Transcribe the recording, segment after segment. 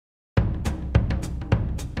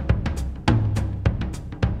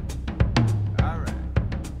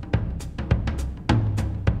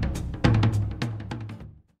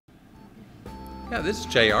Hi, this is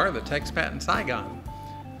JR, the expat in Saigon.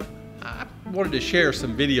 I wanted to share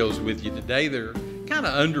some videos with you today. They're kind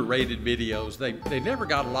of underrated videos. They never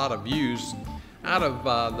got a lot of views. Out of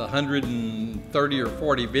the 130 or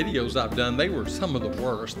 40 videos I've done, they were some of the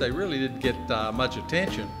worst. They really didn't get much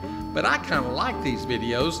attention. But I kind of like these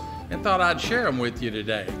videos and thought I'd share them with you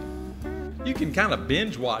today. You can kind of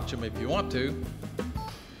binge watch them if you want to.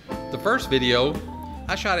 The first video,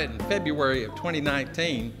 I shot it in February of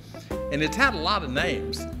 2019, and it's had a lot of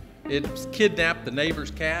names. It's kidnapped the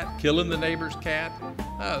neighbor's cat, killing the neighbor's cat,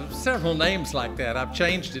 several names like that. I've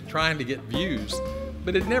changed it trying to get views,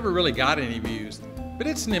 but it never really got any views. But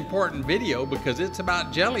it's an important video because it's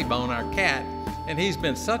about Jellybone, our cat, and he's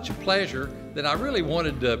been such a pleasure that I really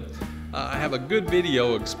wanted to have a good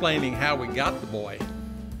video explaining how we got the boy.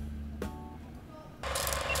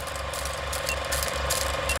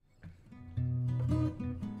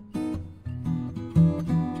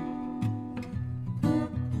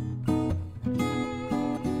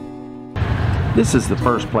 This is the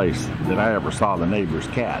first place that I ever saw the neighbor's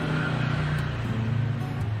cat.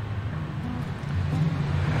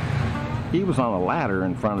 He was on a ladder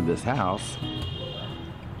in front of this house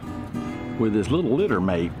with his little litter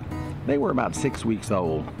mate. They were about 6 weeks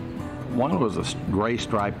old. One was a gray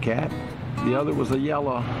striped cat, the other was a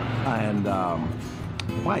yellow and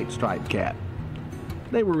white striped cat.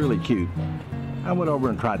 They were really cute. I went over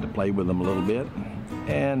and tried to play with them a little bit,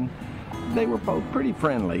 and they were both pretty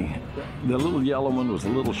friendly. The little yellow one was a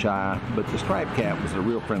little shy, but the striped cat was a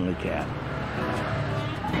real friendly cat.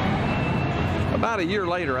 About a year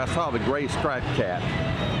later, I saw the gray striped cat.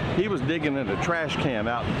 He was digging in a trash can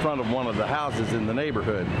out in front of one of the houses in the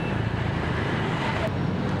neighborhood.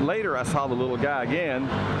 Later, I saw the little guy again.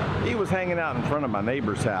 He was hanging out in front of my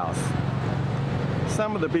neighbor's house.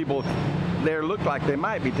 Some of the people there looked like they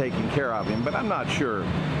might be taking care of him, but I'm not sure.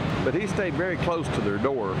 But he stayed very close to their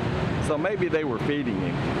door, so maybe they were feeding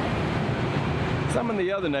him. Some of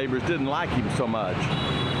the other neighbors didn't like him so much.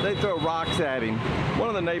 They throw rocks at him. One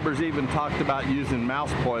of the neighbors even talked about using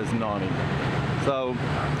mouse poison on him. So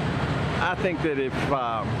I think that if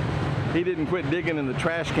he didn't quit digging in the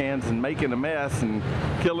trash cans and making a mess and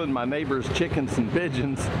killing my neighbor's chickens and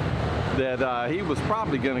pigeons, that he was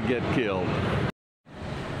probably going to get killed.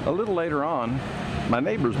 A little later on, my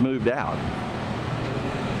neighbors moved out.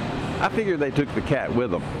 I figured they took the cat with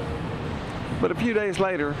them. But a few days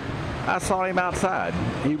later, I saw him outside.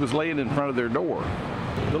 He was laying in front of their door.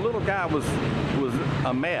 The little guy was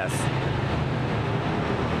a mess.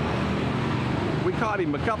 We caught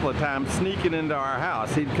him a couple of times sneaking into our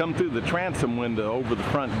house. He'd come through the transom window over the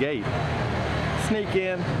front gate, sneak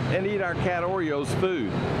in and eat our cat Oreo's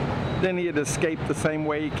food. Then he'd escape the same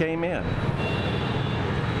way he came in.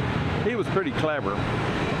 He was pretty clever.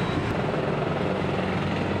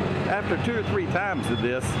 After 2 or 3 times of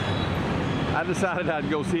this, I decided I'd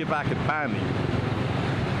go see if I could find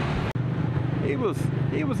him. He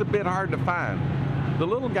was a bit hard to find. The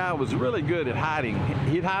little guy was really good at hiding.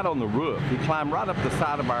 He'd hide on the roof. He'd climb right up the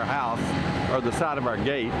side of our house, or the side of our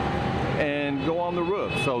gate, and go on the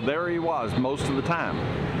roof. So there he was most of the time.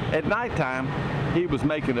 At nighttime, he was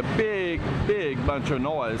making a big bunch of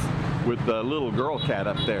noise with the little girl cat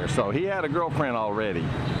up there. So he had a girlfriend already.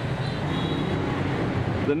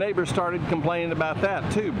 The neighbors started complaining about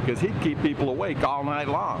that too, because he'd keep people awake all night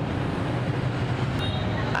long.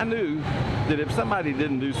 I knew that if somebody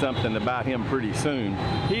didn't do something about him pretty soon,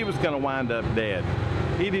 he was going to wind up dead.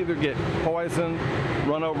 He'd either get poisoned,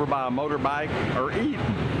 run over by a motorbike, or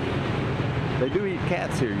eaten. They do eat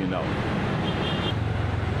cats here, you know.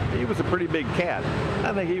 He was a pretty big cat.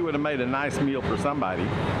 I think he would have made a nice meal for somebody.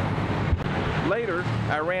 Later,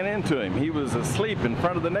 I ran into him. He was asleep in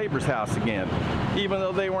front of the neighbor's house again. Even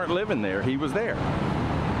though they weren't living there, he was there.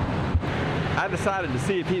 I decided to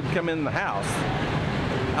see if he'd come in the house.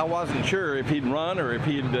 I wasn't sure if he'd run or if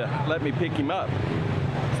he'd let me pick him up.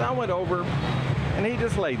 So I went over, and he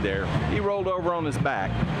just laid there. He rolled over on his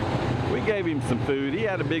back. We gave him some food. He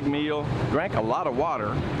had a big meal, drank a lot of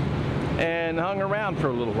water, and hung around for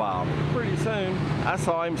a little while. Pretty soon, I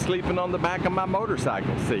saw him sleeping on the back of my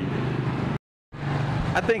motorcycle seat.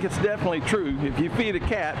 I think it's definitely true. If you feed a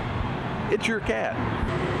cat, it's your cat.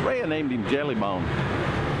 Rhea named him Jellybone.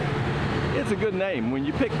 It's a good name. When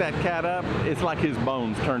you pick that cat up, it's like his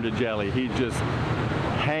bones turn to jelly. He just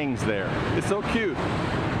hangs there. It's so cute.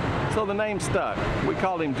 So the name stuck. We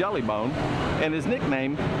called him Jellybone, and his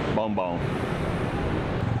nickname, Bone Bone.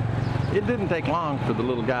 It didn't take long for the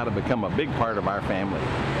little guy to become a big part of our family.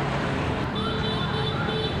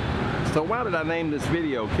 So why did I name this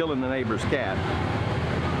video Killing the Neighbor's Cat?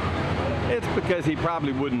 It's because he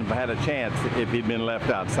probably wouldn't have had a chance if he'd been left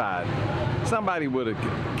outside. somebody would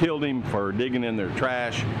have killed him for digging in their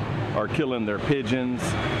trash or killing their pigeons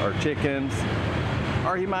or chickens,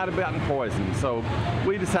 or he might have gotten poisoned. So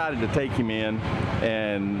we decided to take him in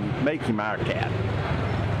and make him our cat.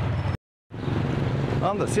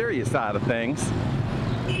 On the serious side of things,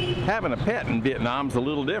 having a pet in Vietnam's a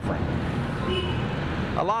little different.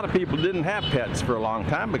 A lot of people didn't have pets for a long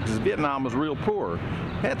time because Vietnam was real poor.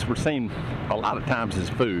 Pets were seen a lot of times as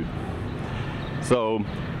food. So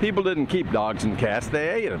people didn't keep dogs and cats, they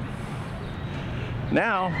ate them.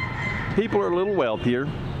 Now, people are a little wealthier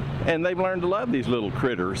and they've learned to love these little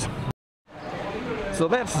critters. So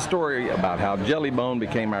that's the story about how Jellybone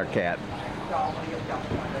became our cat.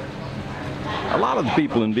 A lot of the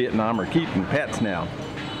people in Vietnam are keeping pets now.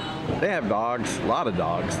 They have dogs, a lot of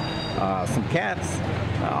dogs, some cats,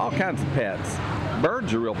 all kinds of pets.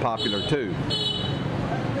 Birds are real popular too.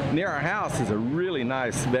 Near our house is a really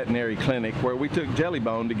nice veterinary clinic where we took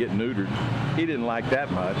Jellybone to get neutered. He didn't like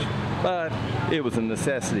that much, but it was a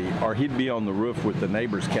necessity, or he'd be on the roof with the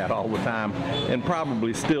neighbor's cat all the time and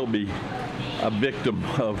probably still be a victim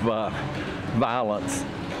of violence.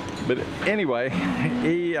 But anyway,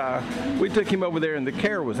 we took him over there and the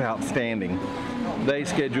care was outstanding. They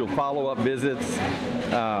scheduled follow-up visits,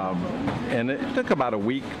 and it took about a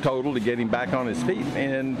week total to get him back on his feet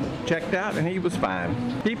and checked out, and he was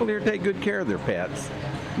fine. People here take good care of their pets.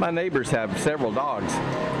 My neighbors have several dogs,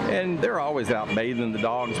 and they're always out bathing the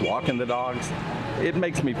dogs, walking the dogs. It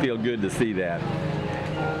makes me feel good to see that.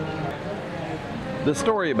 The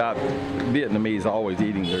story about Vietnamese always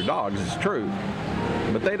eating their dogs is true,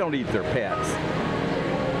 but they don't eat their pets.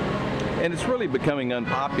 And it's really becoming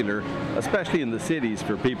unpopular, especially in the cities,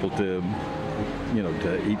 for people to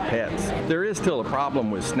eat pets. There is still a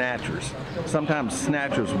problem with snatchers. Sometimes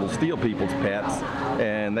snatchers will steal people's pets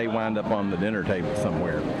and they wind up on the dinner table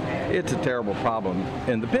somewhere. It's a terrible problem,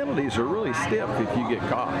 and the penalties are really stiff if you get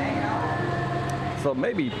caught. So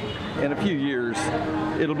maybe in a few years,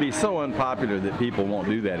 it'll be so unpopular that people won't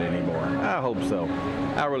do that anymore. I hope so.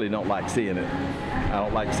 I really don't like seeing it. I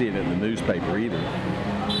don't like seeing it in the newspaper either.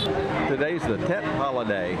 Today's the Tet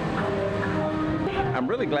holiday. I'm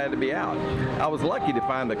really glad to be out. I was lucky to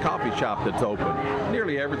find a coffee shop that's open.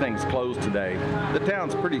 Nearly everything's closed today. The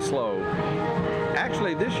town's pretty slow.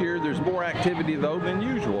 Actually, this year there's more activity though than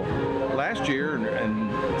usual. Last year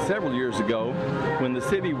and several years ago, when the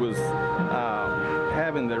city was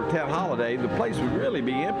having their Tet holiday, the place would really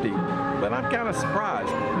be empty. But I'm kind of surprised.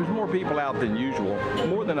 There's more people out than usual,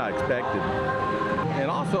 more than I expected. And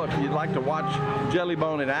also, if you'd like to watch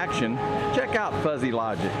Jellybone in action, check out Fuzzy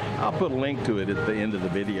Logic. I'll put a link to it at the end of the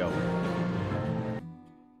video.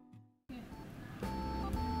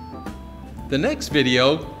 The next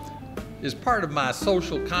video is part of my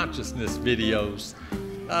social consciousness videos.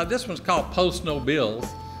 This one's called Post No Bills,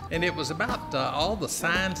 and it was about all the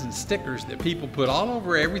signs and stickers that people put all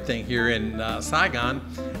over everything here in Saigon,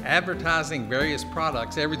 advertising various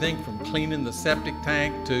products, everything from cleaning the septic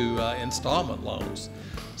tank to installment loans.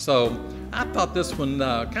 So I thought this one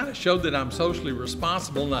kind of showed that I'm socially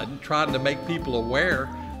responsible and I'm trying to make people aware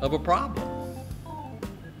of a problem.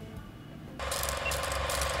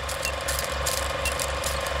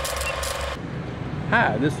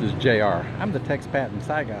 Hi, this is JR. I'm the expat in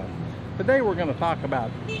Saigon. Today we're going to talk about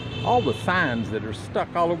all the signs that are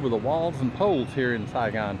stuck all over the walls and poles here in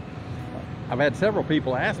Saigon. I've had several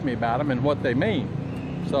people ask me about them and what they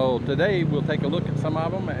mean. So today we'll take a look at some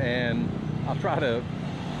of them, and I'll try to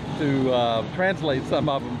translate some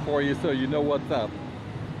of them for you so you know what's up.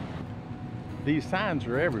 These signs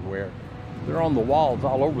are everywhere. They're on the walls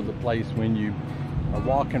all over the place when you are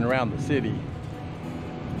walking around the city.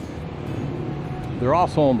 They're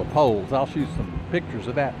also on the poles. I'll shoot some pictures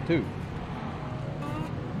of that too.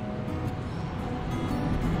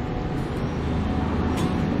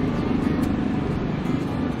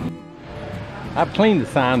 I've cleaned the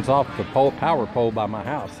signs off the power pole by my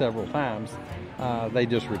house several times. They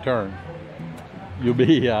just return. You'll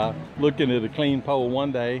be looking at a clean pole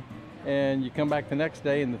one day, and you come back the next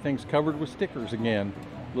day and the thing's covered with stickers again,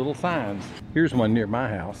 little signs. Here's one near my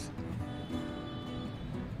house.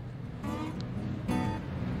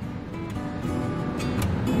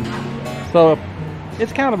 So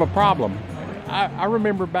it's kind of a problem. I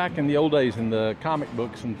remember back in the old days in the comic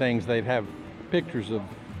books and things, they'd have pictures of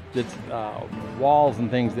walls and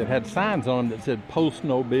things that had signs on them that said "Post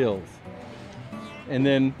No Bills." And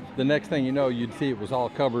then the next thing you know, you'd see it was all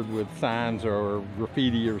covered with signs or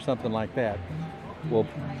graffiti or something like that. Well,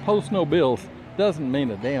 "Post No Bills" doesn't mean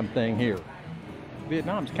a damn thing here.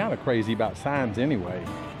 Vietnam's kind of crazy about signs anyway.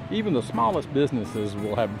 Even the smallest businesses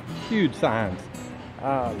will have huge signs.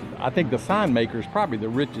 I think the sign maker is probably the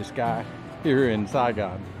richest guy here in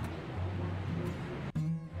Saigon.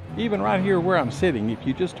 Even right here where I'm sitting, if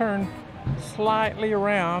you just turn slightly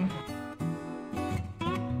around,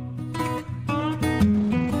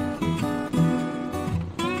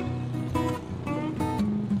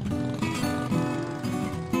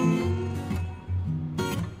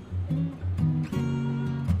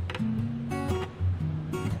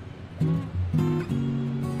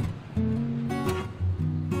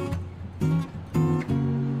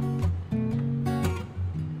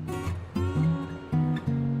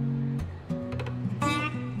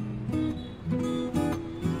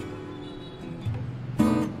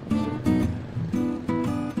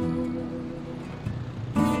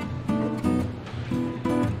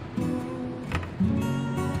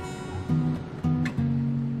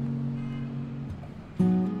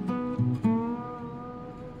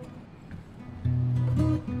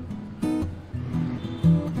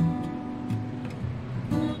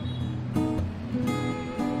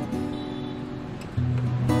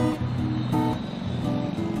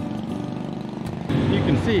 you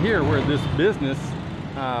can see here where this business,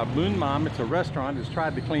 Boon Mom, it's a restaurant, has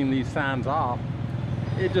tried to clean these signs off.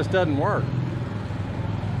 It just doesn't work.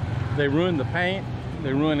 They ruin the paint,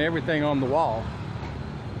 they ruin everything on the wall.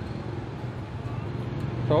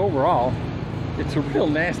 So overall, it's a real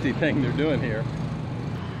nasty thing they're doing here.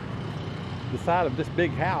 The side of this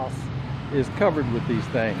big house is covered with these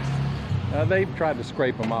things. They've tried to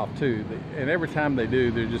scrape them off too, and every time they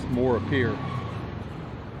do, there's just more appear.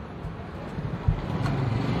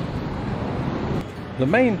 The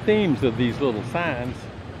main themes of these little signs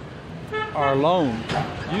are loans,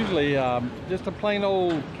 usually just a plain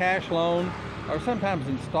old cash loan or sometimes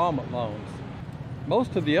installment loans.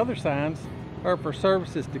 Most of the other signs are for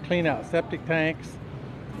services to clean out septic tanks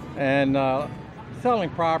and selling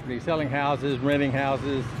property, selling houses,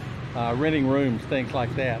 renting rooms, things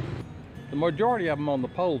like that. The majority of them on the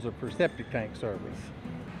poles are for septic tank service.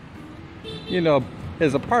 You know,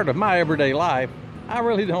 as a part of my everyday life, I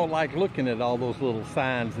really don't like looking at all those little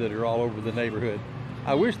signs that are all over the neighborhood.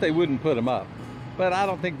 I wish they wouldn't put them up, but I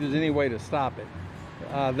don't think there's any way to stop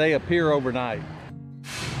it. They appear overnight.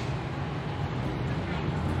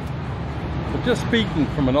 But just speaking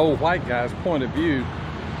from an old white guy's point of view,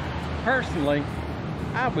 personally,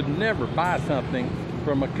 I would never buy something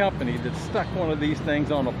from a company that stuck one of these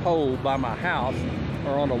things on a pole by my house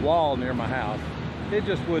or on a wall near my house. It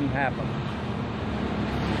just wouldn't happen.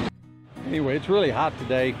 Anyway, it's really hot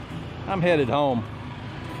today. I'm headed home.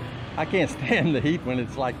 I can't stand the heat when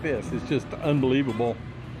it's like this. It's just unbelievable.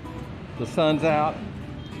 The sun's out.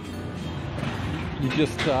 You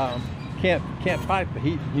just can't fight the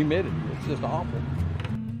heat and humidity. It's just awful.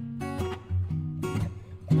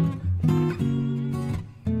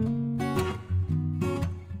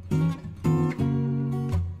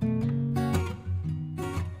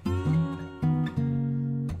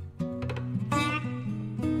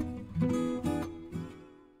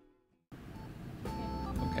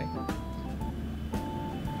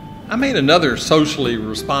 I made another socially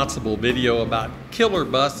responsible video about killer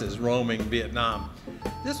buses roaming Vietnam.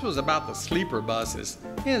 This was about the sleeper buses.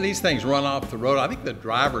 You know, these things run off the road. I think the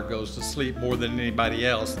driver goes to sleep more than anybody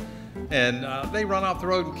else. And they run off the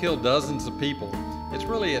road and kill dozens of people. It's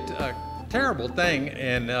really a terrible thing,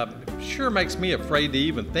 and sure makes me afraid to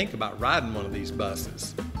even think about riding one of these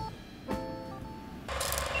buses.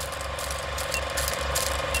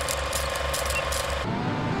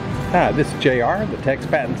 Hi, this is JR, the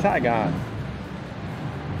expat in Saigon.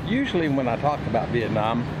 Usually when I talk about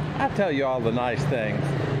Vietnam, I tell you all the nice things,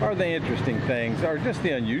 or the interesting things, or just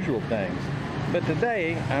the unusual things. But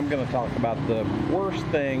today, I'm going to talk about the worst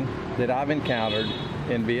thing that I've encountered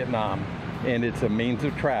in Vietnam, and it's a means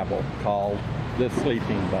of travel called the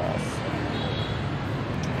sleeping bus.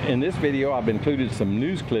 In this video, I've included some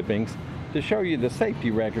news clippings to show you the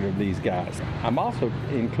safety record of these guys. I'm also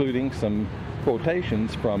including some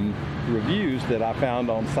quotations from reviews that I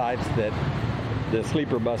found on sites that the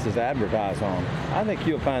sleeper buses advertise on. I think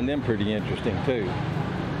you'll find them pretty interesting too.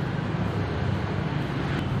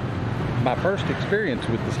 My first experience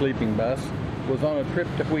with the sleeping bus was on a trip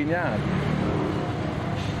to Ho Chi Minh.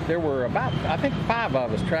 There were about, I think, 5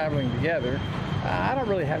 of us traveling together. I don't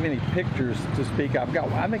really have any pictures to speak of.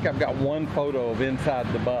 I think I've got one photo of inside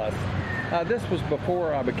the bus. This was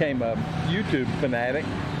before I became a YouTube fanatic,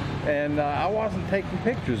 and I wasn't taking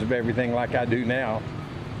pictures of everything like I do now.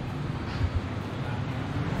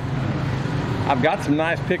 I've got some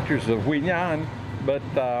nice pictures of Ho Chi Minh, but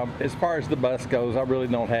as far as the bus goes, I really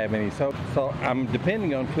don't have any. So I'm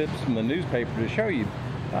depending on clips from the newspaper to show you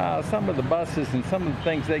some of the buses and some of the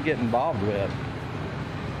things they get involved with.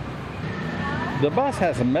 The bus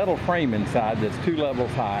has a metal frame inside that's 2 levels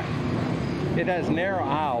high. It has narrow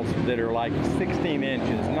aisles that are like 16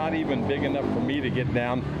 inches, not even big enough for me to get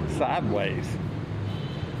down sideways.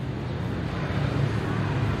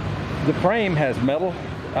 The frame has metal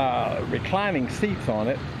reclining seats on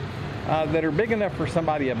it that are big enough for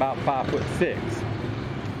somebody about 5'6".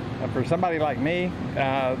 For somebody like me,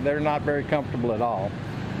 they're not very comfortable at all.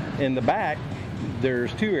 In the back,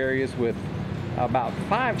 there's 2 areas with about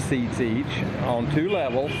 5 seats each on 2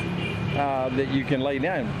 levels that you can lay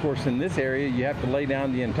down. Of course, in this area, you have to lay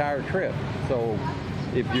down the entire trip. So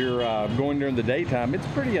if you're going during the daytime, it's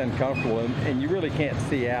pretty uncomfortable and you really can't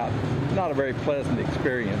see out. Not a very pleasant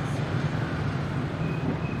experience.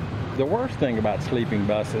 The worst thing about sleeping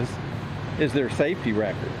buses is their safety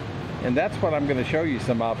record. And that's what I'm going to show you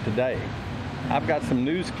some of today. I've got some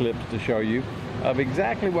news clips to show you of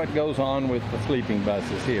exactly what goes on with the sleeping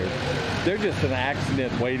buses here. They're just an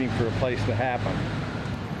accident waiting for a place to happen.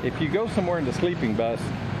 If you go somewhere in the sleeping bus,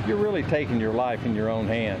 you're really taking your life in your own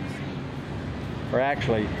hands. Or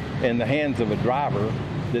actually, in the hands of a driver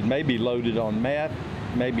that may be loaded on meth,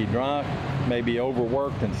 may be drunk, may be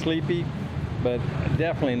overworked and sleepy, but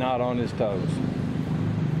definitely not on his toes.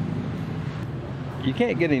 You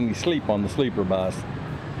can't get any sleep on the sleeper bus.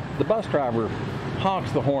 The bus driver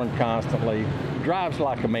honks the horn constantly, drives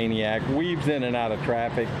like a maniac, weaves in and out of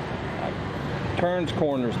traffic, turns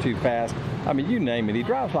corners too fast. I mean, you name it. He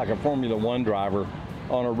drives like a Formula One driver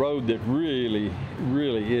on a road that really,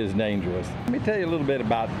 really is dangerous. Let me tell you a little bit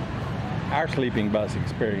about our sleeping bus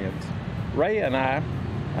experience. Ray and I,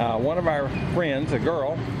 one of our friends, a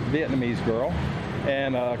girl, Vietnamese girl,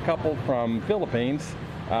 and a couple from Philippines,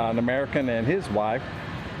 an American and his wife,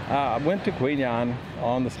 went to Quy Nhon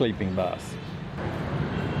on the sleeping bus.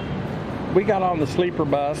 We got on the sleeper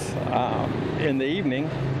bus in the evening,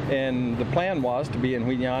 and the plan was to be in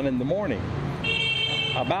Quy Nhon in the morning.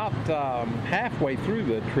 About halfway through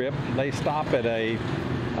the trip, they stop at a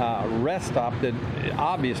rest stop that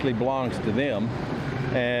obviously belongs to them,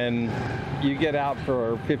 and you get out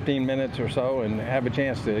for 15 minutes or so and have a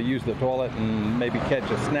chance to use the toilet and maybe catch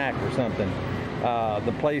a snack or something.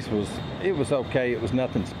 The place was okay. It was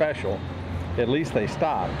nothing special. At least they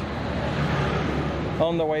stopped.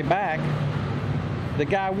 On the way back, the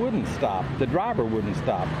guy wouldn't stop. The driver wouldn't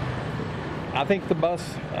stop. I think the bus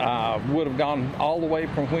would have gone all the way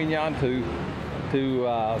from Quy Nhon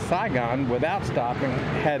to Saigon without stopping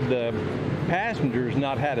had the passengers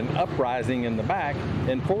not had an uprising in the back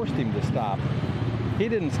and forced him to stop. He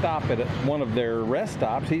didn't stop at one of their rest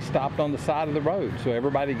stops. He stopped on the side of the road. So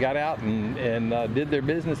everybody got out and did their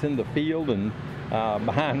business in the field and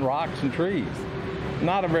behind rocks and trees.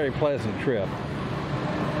 Not a very pleasant trip.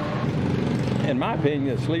 In my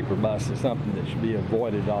opinion, a sleeper bus is something that should be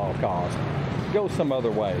avoided at all costs. Go some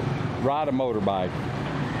other way. Ride a motorbike.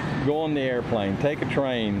 Go on the airplane. Take a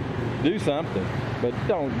train. Do something, but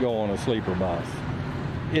don't go on a sleeper bus.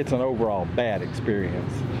 It's an overall bad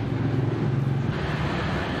experience.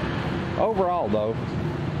 Overall, though,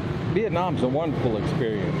 Vietnam's a wonderful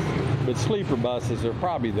experience, but sleeper buses are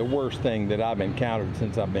probably the worst thing that I've encountered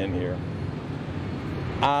since I've been here.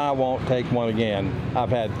 I won't take one again.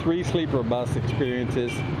 I've had 3 sleeper bus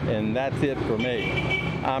experiences, and that's it for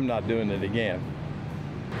me. I'm not doing it again.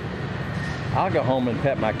 I'll go home and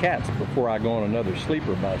pet my cats before I go on another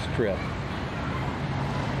sleeper bus trip.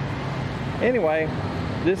 Anyway,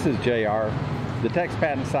 this is JR, the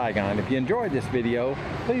expat in Saigon. If you enjoyed this video,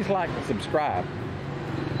 please like and subscribe.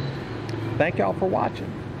 Thank y'all for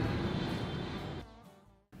watching.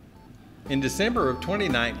 In December of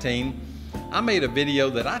 2019, I made a video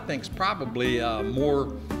that I think is probably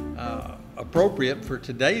more appropriate for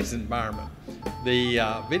today's environment.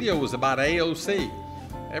 The video was about AOC.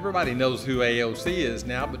 Everybody knows who AOC is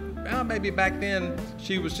now, but maybe back then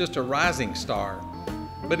she was just a rising star.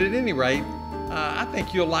 But at any rate, I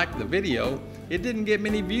think you'll like the video. It didn't get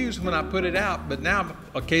many views when I put it out, but now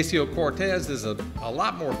Ocasio-Cortez is a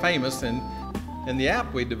lot more famous, and the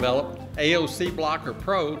app we developed, AOC Blocker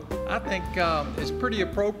Pro, I think is pretty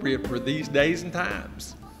appropriate for these days and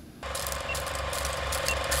times.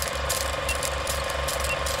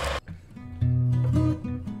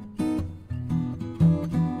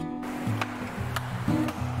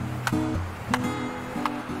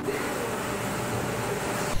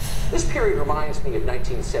 This period reminds me of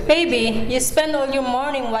 1970. Baby, you spend all your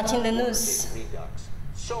morning watching the news.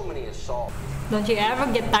 So many assaults. Don't you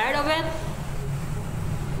ever get tired of it?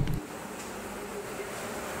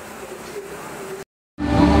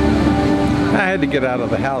 I had to get out of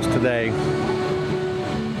the house today.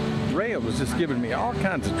 Rhea was just giving me all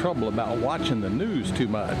kinds of trouble about watching the news too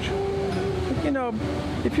much. You know,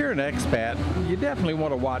 if you're an expat, you definitely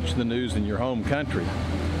want to watch the news in your home country.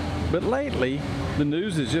 But lately, the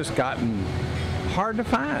news has just gotten hard to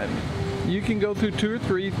find. You can go through 2 or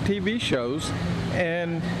 3 TV shows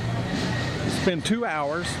and spend 2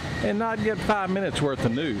 hours and not get 5 minutes worth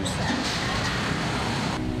of news.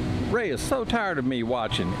 Ray is so tired of me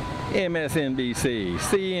watching MSNBC,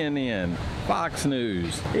 CNN, Fox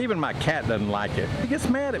News. Even my cat doesn't like it. He gets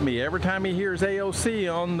mad at me every time he hears AOC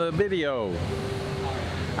on the video.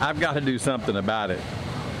 I've got to do something about it.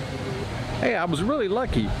 Hey, I was really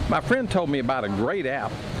lucky. My friend told me about a great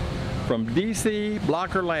app from DC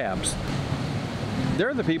Blocker Labs.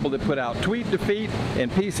 They're the people that put out Tweet Defeat and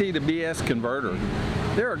PC to BS Converter.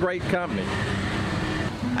 They're a great company.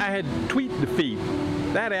 I had Tweet Defeat.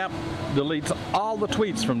 That app deletes all the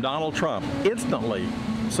tweets from Donald Trump instantly,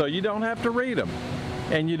 so you don't have to read them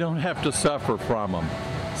and you don't have to suffer from them.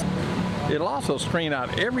 It'll also screen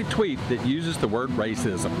out every tweet that uses the word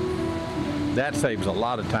racism. That saves a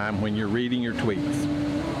lot of time when you're reading your tweets.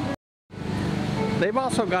 They've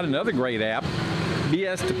also got another great app,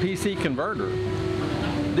 BS to PC Converter.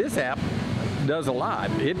 This app does a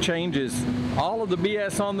lot. It changes all of the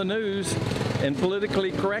BS on the news and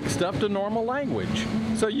politically correct stuff to normal language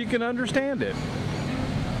so you can understand it.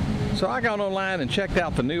 So I got online and checked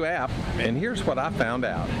out the new app, and here's what I found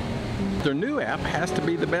out. Their new app has to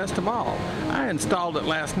be the best of all. I installed it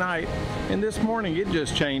last night, and this morning it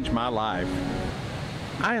just changed my life.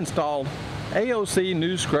 I installed AOC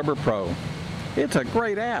News Scrubber Pro. It's a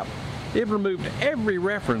great app. It removed every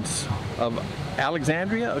reference of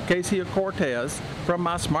Alexandria Ocasio-Cortez from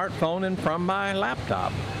my smartphone and from my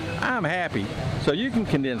laptop. I'm happy. So you can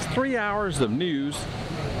condense 3 hours of news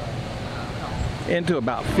into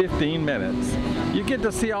about 15 minutes. You get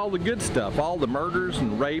to see all the good stuff, all the murders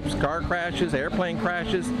and rapes, car crashes, airplane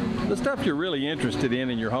crashes, the stuff you're really interested in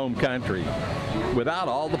your home country, without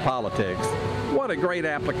all the politics. What a great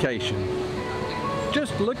application.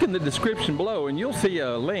 Just look in the description below and you'll see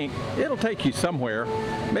a link. It'll take you somewhere.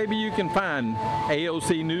 Maybe you can find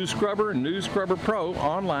AOC News Scrubber and News Scrubber Pro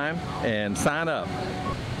online and sign up.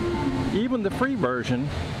 Even the free version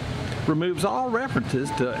removes all references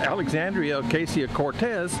to Alexandria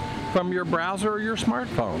Ocasio-Cortez from your browser or your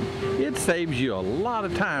smartphone. It saves you a lot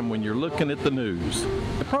of time when you're looking at the news.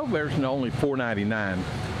 The Pro version is only $4.99.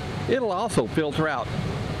 It'll also filter out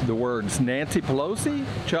the words Nancy Pelosi,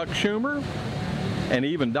 Chuck Schumer, and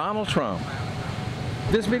even Donald Trump.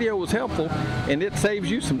 This video was helpful and it saves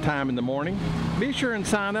you some time in the morning. Be sure and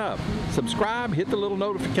sign up. Subscribe, hit the little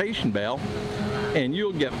notification bell, and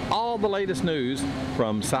you'll get all the latest news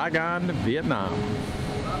from Saigon to Vietnam.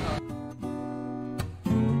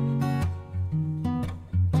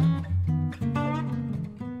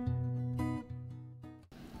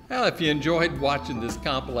 Well, if you enjoyed watching this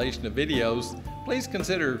compilation of videos, please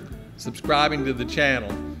consider subscribing to the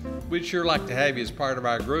channel. We'd sure like to have you as part of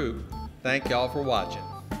our group. Thank y'all for watching.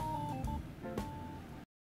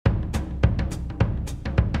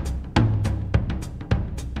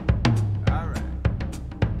 All right.